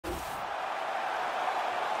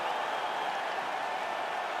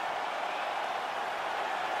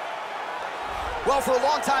Well, for a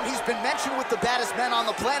long time, he's been mentioned with the baddest men on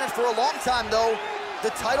the planet. For a long time, though, the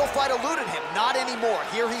title fight eluded him. Not anymore.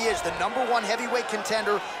 Here he is, the #1 heavyweight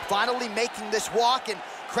contender, finally making this walk and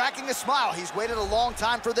cracking a smile. He's waited a long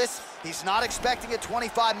time for this. He's not expecting a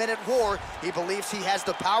 25-minute war. He believes he has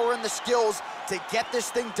the power and the skills to get this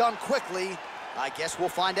thing done quickly. I guess we'll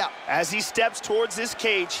find out. As he steps towards this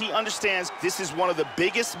cage, he understands this is one of the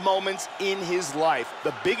biggest moments in his life,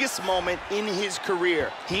 the biggest moment in his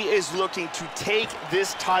career. He is looking to take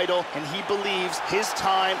this title, and he believes his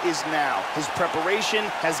time is now. His preparation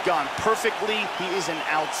has gone perfectly. He is in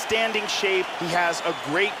outstanding shape. He has a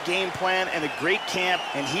great game plan and a great camp,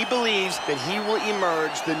 and he believes that he will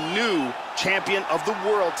emerge the new champion of the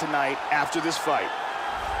world tonight after this fight.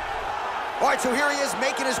 All right, so here he is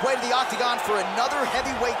making his way to the octagon for another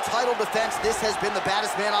heavyweight title defense. This has been the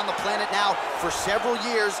baddest man on the planet now for several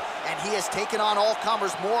years, and he has taken on all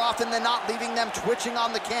comers more often than not, leaving them twitching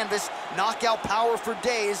on the canvas, knockout power for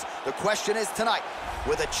days. The question is tonight,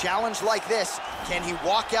 with a challenge like this, can he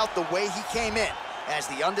walk out the way he came in as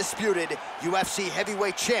the undisputed UFC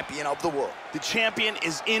heavyweight champion of the world? The champion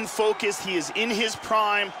is in focus. He is in his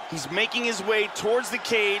prime. He's making his way towards the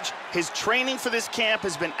cage. His training for this camp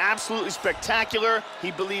has been absolutely spectacular.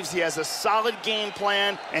 He believes he has a solid game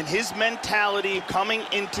plan, and his mentality coming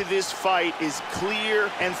into this fight is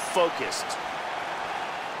clear and focused.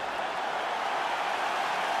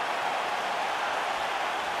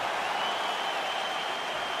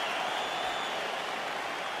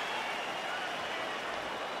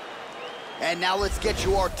 And now let's get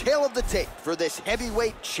you our tale of the tape for this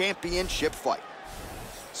heavyweight championship fight.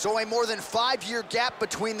 So a more than 5-year gap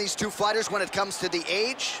between these two fighters when it comes to the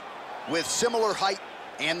age, with similar height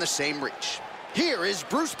and the same reach. Here is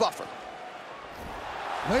Bruce Buffer.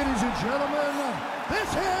 Ladies and gentlemen, this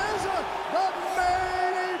is the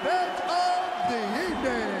main event of the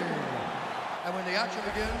evening. And when the action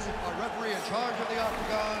begins, our referee in charge of the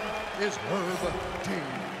octagon is Herb Dean.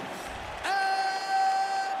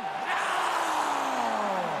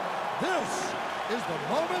 This is the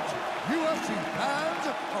moment UFC fans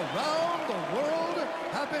around the world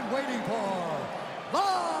have been waiting for.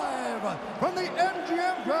 Live from the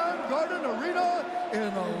MGM Grand Garden Arena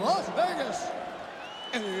in Las Vegas.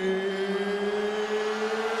 It's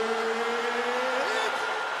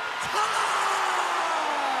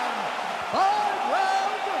time! 5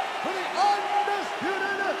 rounds for the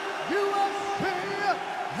undisputed UFC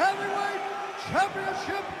Heavyweight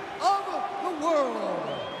Championship of the world.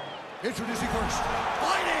 Introducing first,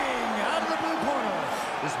 fighting out of the blue corner.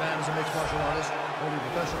 This man is a mixed martial artist, holding a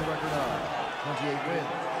professional record of 28 wins,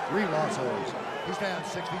 3 losses. He stands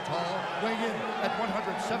 6 feet tall, weighing in at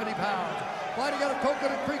 170 pounds. Fighting out of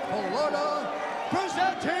Coconut Creek, Florida,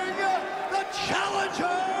 presenting the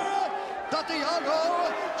challenger, Santiago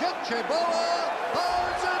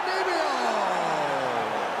Ponzinbbio.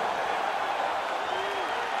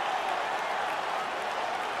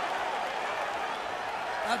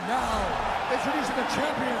 And now, introducing the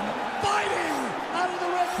champion, fighting out of the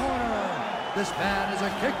red corner. This man is a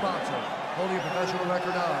kickboxer, holding a professional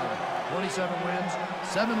record of 27 wins,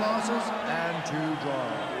 7 losses, and 2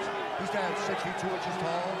 draws. He stands 6 feet 2 inches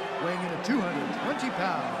tall, weighing in at 220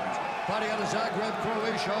 pounds. Fighting out of Zagreb,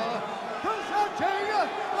 Croatia, presenting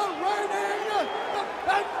the reigning,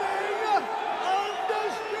 defending,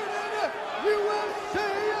 undisputed UFC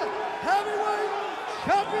heavyweight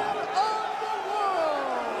champion of the world,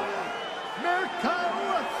 Mirko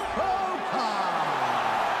Cro.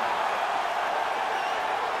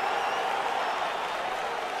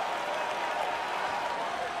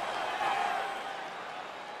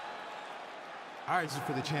 All right, this is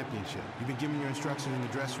for the championship. You've been given your instructions in the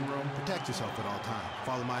dressing room. Protect yourself at all times.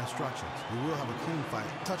 Follow my instructions. We will have a clean fight.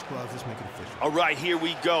 Touch gloves, let's make it official. All right, here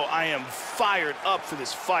we go. I am fired up for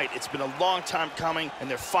this fight. It's been a long time coming, and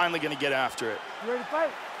they're finally going to get after it. You ready to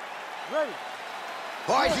fight? Ready.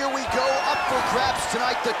 All right, here we go. Up for grabs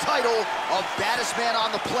tonight, the title of baddest man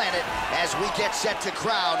on the planet as we get set to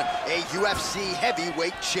crown a UFC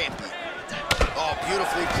heavyweight champion. Oh,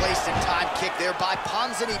 beautifully placed and timed kick there by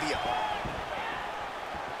Ponzinbbio.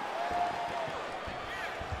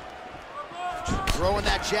 Throwing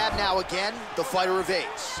that jab now again, the fighter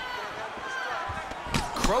evades.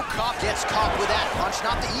 Cro gets caught with that punch.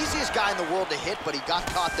 Not the easiest guy in the world to hit, but he got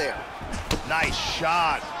caught there. Nice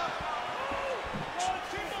shot.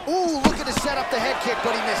 Ooh, looking to set up the head kick,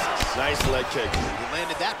 but he misses. Nice leg kick. He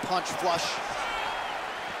landed that punch flush.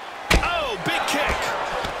 Oh, big kick.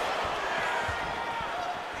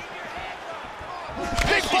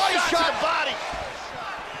 Big body shot. To the body.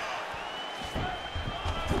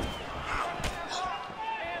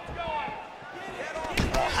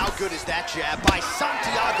 good is that jab by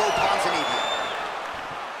Santiago Ponzinbbio?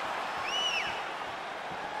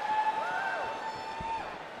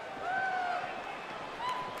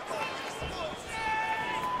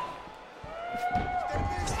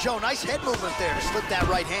 Joe, nice head movement there to slip that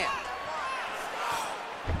right hand.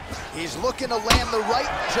 He's looking to land the right,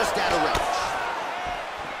 just out of range.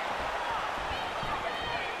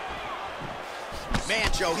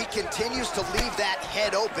 Man, Joe, he continues to leave that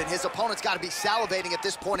head open. His opponent's got to be salivating at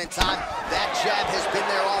this point in time. That jab has been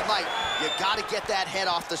there all night. You got to get that head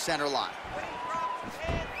off the center line.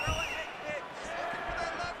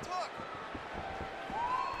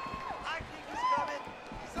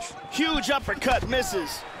 Huge uppercut,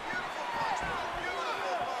 misses.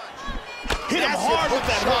 Hit him hard with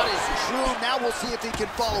that shot is true. Now we'll see if he can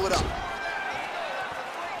follow it up.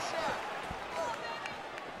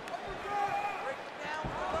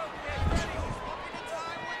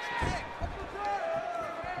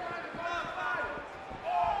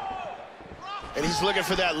 And he's looking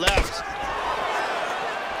for that left.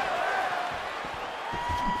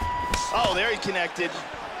 Oh, there he connected.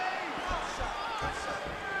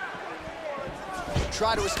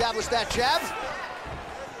 Try to establish that jab.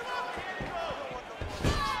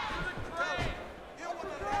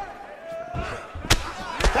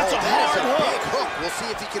 That's a hard hook. Big hook. We'll see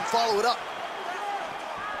if he can follow it up.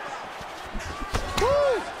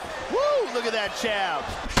 Woo! Woo! Look at that jab.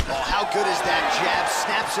 Oh, how good is that jab?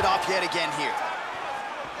 Snaps it off yet again here.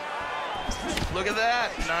 Look at that.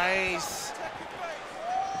 Nice.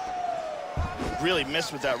 Really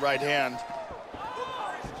missed with that right hand.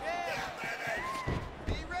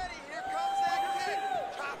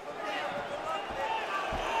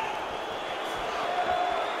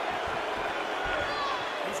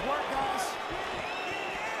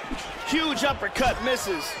 Huge uppercut,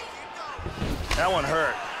 misses. That one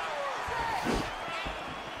hurt.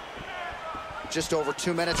 Just over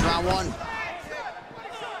 2 minutes, round one.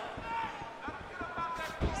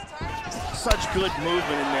 Such good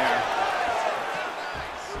movement in there.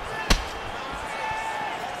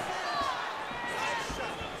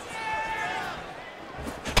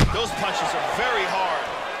 Those punches are very hard.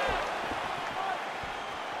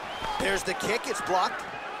 There's the kick, it's blocked.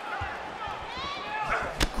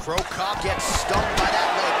 Cro gets stung by that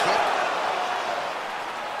leg kick.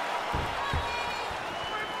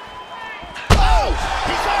 Oh!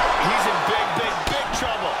 He's hurt! He's in big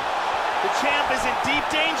trouble. The champ is in deep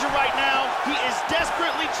danger right now. He is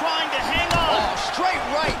desperately trying to hang on. Oh, straight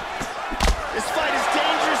right. This fight is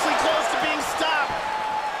dangerously close to being stopped.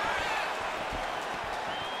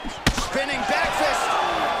 Spinning back fist.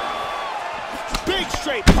 Big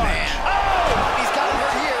straight punch. Man. Oh! He's got him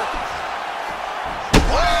hurt here.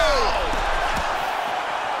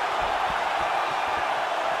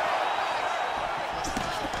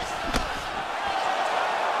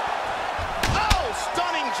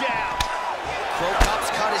 Crocop's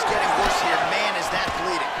cut is getting worse here. Man, is that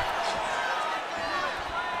bleeding.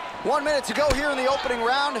 1 minute to go here in the opening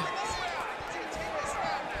round.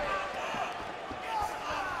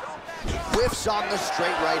 Whiffs on the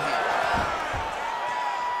straight right hand.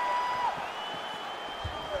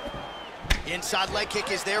 Inside leg kick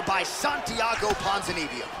is there by Santiago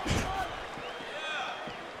Ponzinbbio.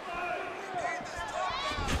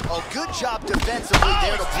 Oh, good job defensively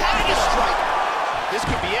there to block the strike. This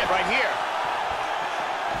could be it right here.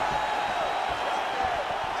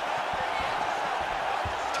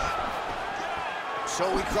 So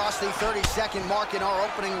we cross the 30-second mark in our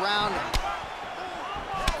opening round.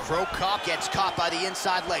 Cro gets caught by the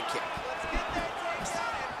inside leg kick.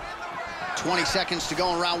 20 seconds to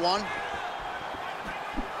go in round one.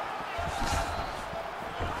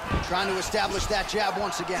 Trying to establish that jab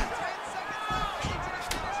once again.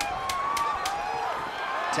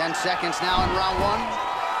 10 seconds now in round one.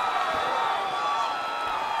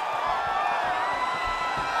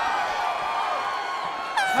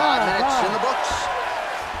 Five minutes in the books.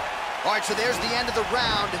 All right, so there's the end of the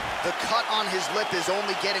round. The cut on his lip is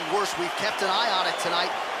only getting worse. We've kept an eye on it tonight.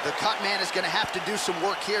 The cut man is going to have to do some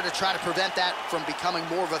work here to try to prevent that from becoming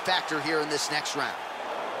more of a factor here in this next round.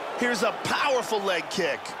 Here's a powerful leg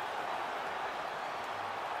kick.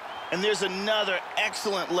 And there's another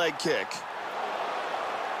excellent leg kick.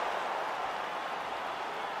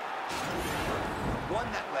 Won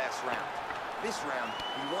that last round. This round,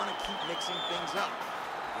 you want to keep mixing things up.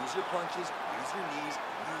 Use your punches, use your knees,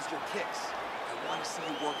 use your kicks. I want to see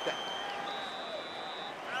you work that.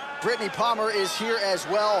 Brittany Palmer is here as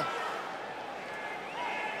well.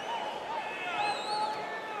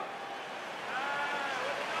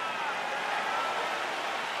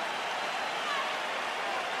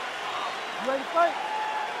 You ready to fight?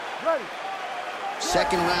 Ready.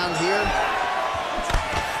 Second round here.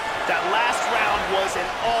 That last round was an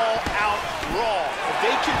all-out brawl. If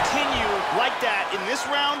they continue like that in this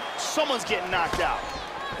round, someone's getting knocked out.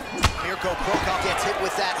 Mirko Cro gets hit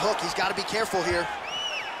with that hook. He's got to be careful here.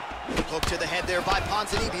 Hook to the head there by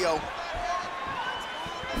Ponzinbbio.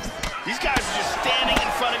 These guys are just standing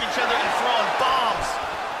in front of each other and throwing bombs.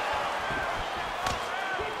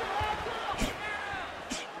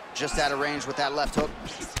 Just out of range with that left hook.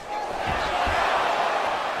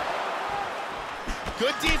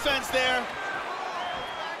 Good defense there.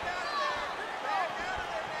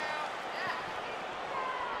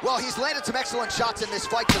 Well, he's landed some excellent shots in this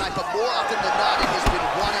fight tonight, but more often than not, it has been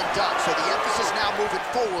one and done. So the emphasis now moving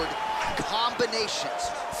forward, combinations.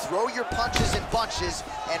 Throw your punches in bunches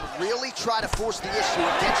and really try to force the issue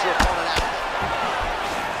and get your opponent out of it.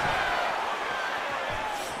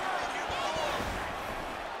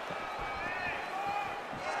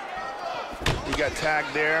 He got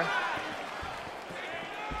tagged there.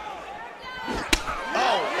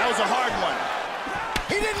 Oh, that was a hard one.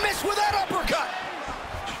 He didn't miss with that uppercut.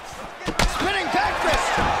 Spinning back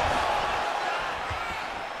fist.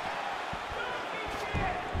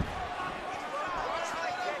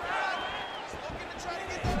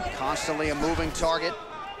 Constantly a moving target.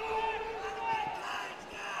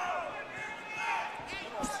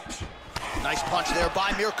 Nice punch there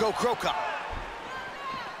by Mirko Cro.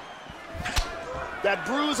 That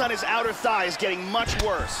bruise on his outer thigh is getting much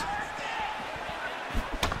worse.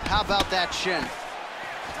 How about that shin?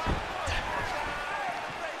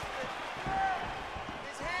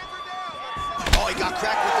 Oh, he got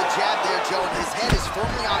cracked with the jab there, Joe, and his head is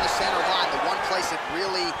firmly on the center line, the one place it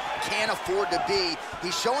really can't afford to be.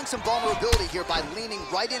 He's showing some vulnerability here by leaning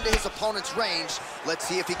right into his opponent's range. Let's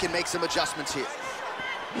see if he can make some adjustments here.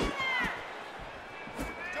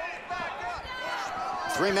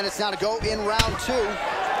 3 minutes now to go in round two.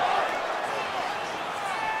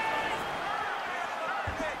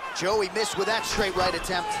 Joey missed with that straight right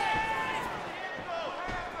attempt.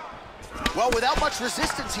 Well, without much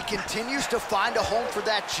resistance, he continues to find a home for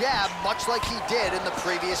that jab, much like he did in the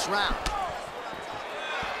previous round.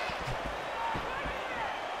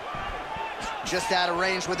 Just out of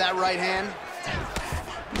range with that right hand.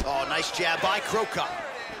 Oh, nice jab by Cro.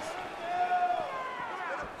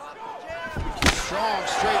 Strong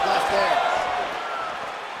straight left there.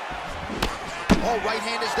 Oh, right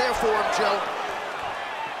hand is there for him, Joe.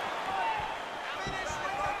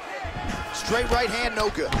 Straight right hand, no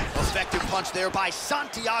good. Effective punch there by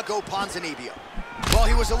Santiago Ponzinbbio. Well,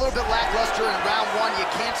 he was a little bit lackluster in round one. You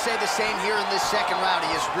can't say the same here in this second round.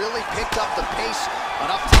 He has really picked up the pace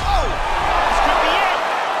enough to... Oh! This could be it!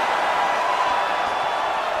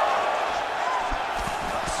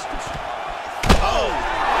 Oh!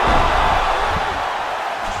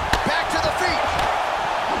 Back to the feet.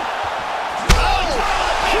 Oh!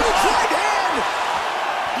 Huge right hand!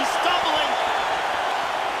 He's stumbling.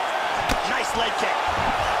 Nice leg kick.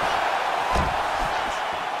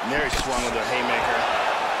 And there he swung with a haymaker.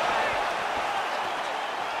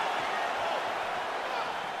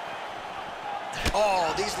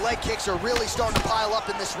 Oh, these leg kicks are really starting to pile up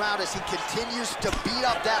in this round as he continues to beat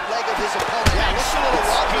up that leg of his opponent. Yeah, looks a little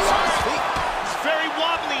wobbly on his feet. He's very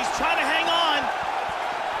wobbly. He's trying to hang on.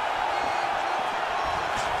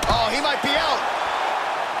 Oh, he might be out.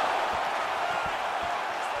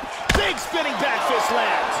 Big spinning back fist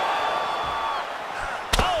lands.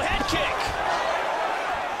 Oh, head kick.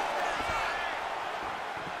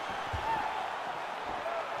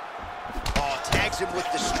 Oh, tags him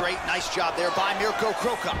with the straight. Nice job there by Mirko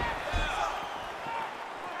Cro.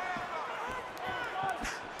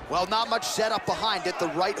 Well, not much setup behind it. The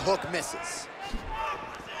right hook misses.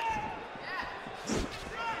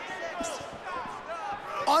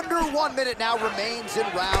 Under 1 minute now remains in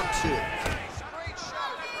round two.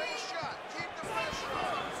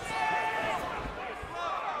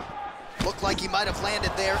 Looked like he might have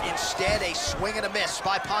landed there. Instead, a swing and a miss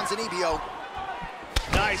by Ponzinbbio.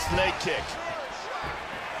 Nice leg kick.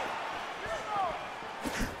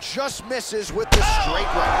 Just misses with the straight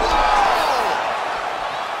right.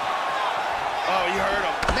 Oh, you heard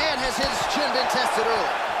him. Man, has his chin been tested early.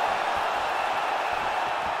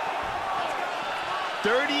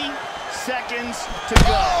 30 seconds to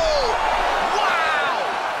go. Oh! Wow!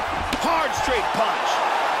 Hard straight punch.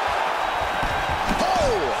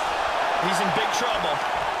 Oh! He's in big trouble.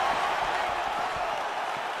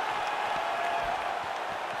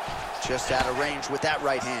 Just out of range with that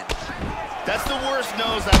right hand. That's the worst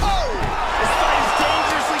nose I've... Oh! This fight is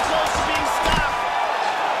dangerously close to being stopped.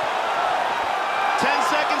 10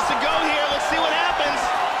 seconds to go here. Let's see what happens.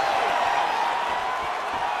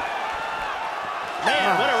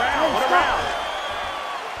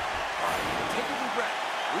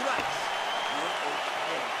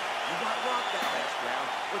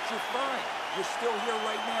 but you're fine. You're still here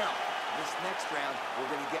right now. This next round, we're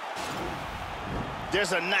going to get...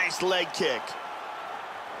 There's a nice leg kick.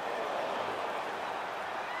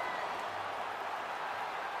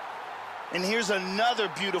 And here's another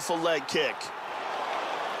beautiful leg kick.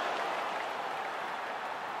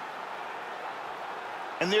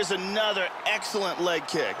 And there's another excellent leg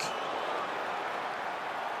kick.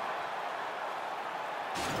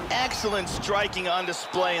 Excellent striking on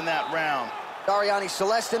display in that round. Ariane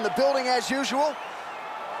Celeste in the building as usual.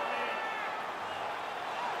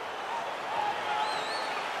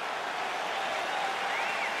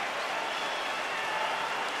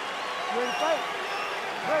 Ready to fight?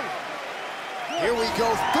 Ready. Here we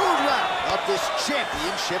go, third round of this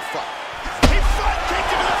championship fight. He front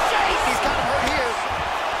kicked him in the face! He's got him hurt here.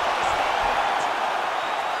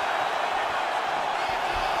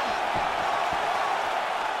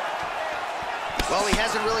 Well, he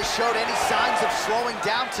hasn't really showed any signs of slowing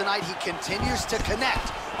down tonight. He continues to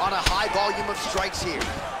connect on a high volume of strikes here.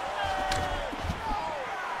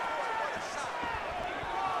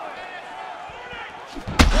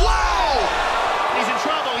 Wow! He's in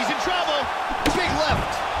trouble, he's in trouble. Big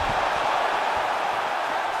left.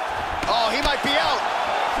 Oh, he might be out.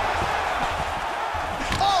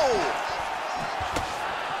 Oh!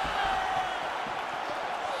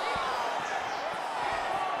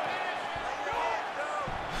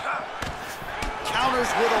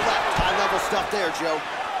 Counters with a left. High-level stuff there, Joe.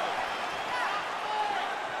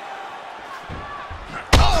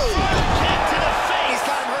 Oh! Kick to the face. He's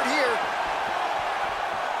got him hurt here.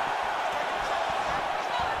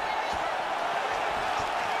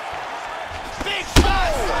 Big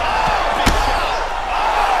shot! Big shot!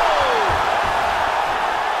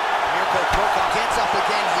 Mirko Cro gets up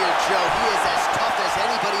again here, Joe. He is as tough as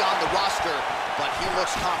anybody on the roster, but he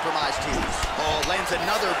looks compromised here. Oh, lands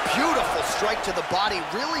another beautiful strike to the body,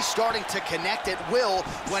 really starting to connect at will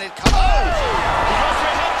when it comes. He goes for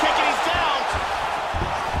a head kick and he's down.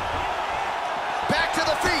 Back to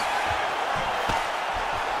the feet.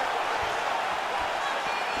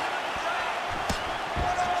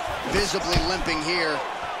 Visibly limping here.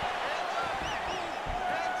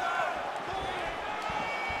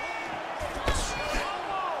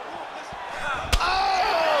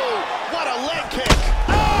 Oh! What a leg kick!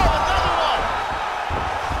 Oh, another one!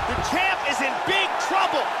 The champ is in big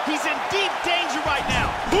trouble. He's in deep danger right now.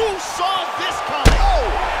 Who saw this coming? Oh!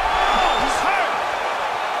 Oh, he's hurt.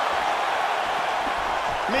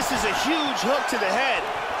 Misses a huge hook to the head.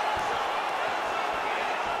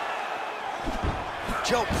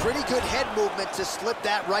 Joe, pretty good head movement to slip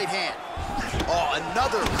that right hand. Oh,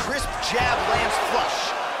 another crisp jab lands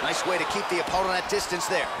flush. Nice way to keep the opponent at distance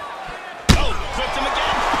there. Oh, flipped him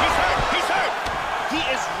again. He's hurt. He's hurt. He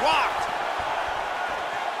is rocked.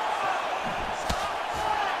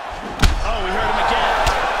 Oh, we hurt him again.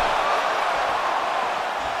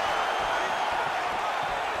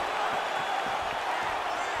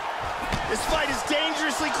 This fight is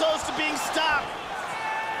dangerously close to being stopped.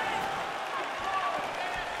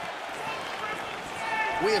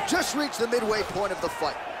 We have just reached the midway point of the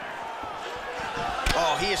fight.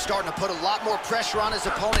 Oh, he is starting to put a lot more pressure on his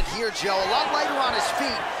opponent here, Joe. A lot lighter on his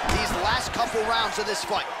feet these last couple rounds of this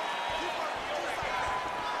fight.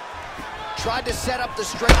 Tried to set up the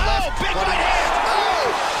straight left, big but right hand!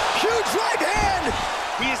 Oh, huge right hand!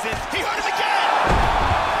 He hurt him again!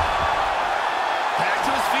 Back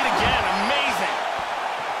to his feet again, amazing.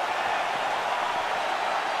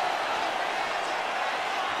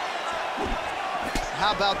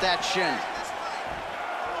 How about that shin?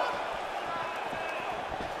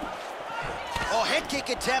 Oh, head kick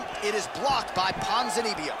attempt. It is blocked by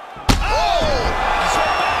Ponzinbbio. Oh! So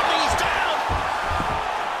badly, he's down!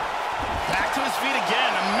 Back to his feet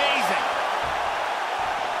again, amazing.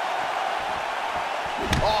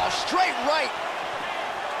 Oh, straight right.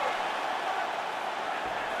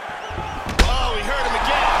 Oh, he hurt him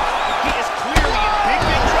again. He is clearly in big,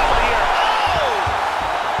 big trouble here. Oh!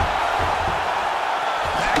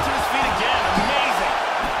 Back to his feet again, amazing.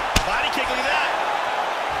 Body kick, look at that.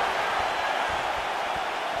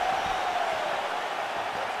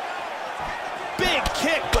 Big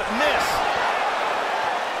kick, but miss.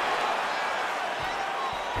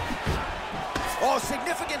 Oh,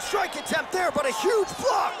 significant strike attempt there, but a huge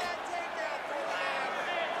block.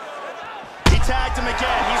 He tagged him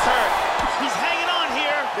again, he's hurt. He's hanging on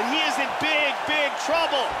here, but he is in big, big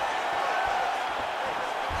trouble.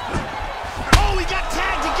 Oh, he got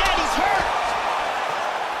tagged again, he's hurt.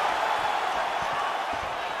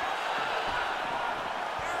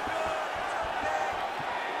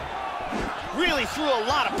 Really threw a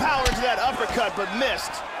lot of power into that uppercut, but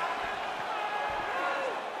missed.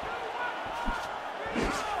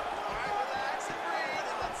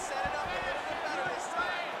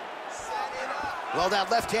 Well,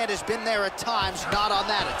 that left hand has been there at times, not on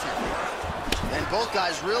that attempt. And both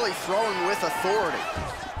guys really throwing with authority.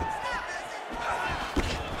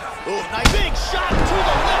 Oh, nice big shot to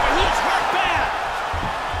the liver. He's hurt bad.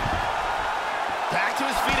 Back to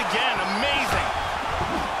his feet again. Amazing.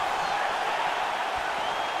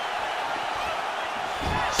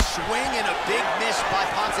 Swing and a big miss by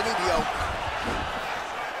Ponzinbbio.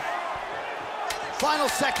 Final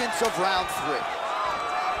seconds of round 3.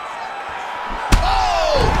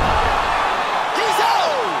 Oh! He's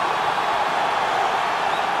out!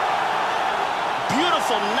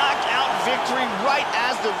 Beautiful knockout victory right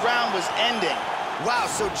as the round was ending. Wow,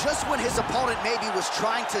 so just when his opponent maybe was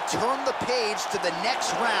trying to turn the page to the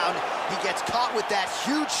next round, he gets caught with that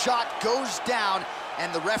huge shot, goes down,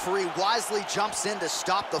 and the referee wisely jumps in to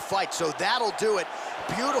stop the fight. So that'll do it.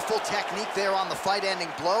 Beautiful technique there on the fight-ending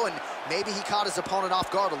blow, and maybe he caught his opponent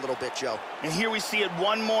off guard a little bit, Joe. And here we see it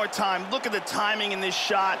one more time. Look at the timing in this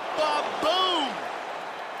shot. Ba-boom!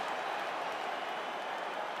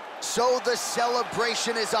 So the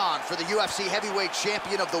celebration is on for the UFC heavyweight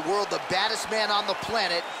champion of the world, the baddest man on the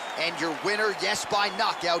planet, and your winner, yes, by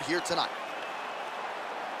knockout here tonight.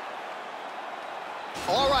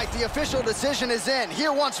 All right, the official decision is in.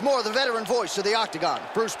 Here once more, the veteran voice of the Octagon,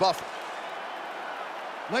 Bruce Buffer.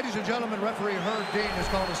 Ladies and gentlemen, referee Herb Dean has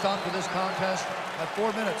called a stop to this contest at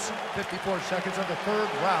 4 minutes, 54 seconds of the 3rd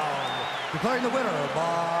round, declaring the winner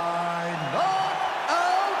by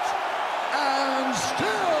knockout and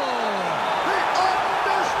still the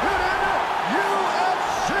undisputed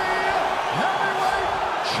UFC heavyweight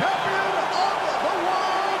champion of the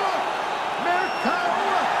world, Mirko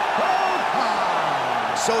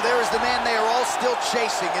Cro. So there is the man they are all still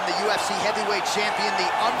chasing in the UFC heavyweight champion, the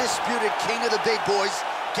undisputed king of the big boys,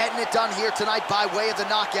 getting it done here tonight by way of the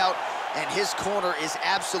knockout. And his corner is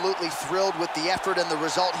absolutely thrilled with the effort and the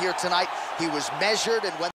result here tonight. He was measured, and when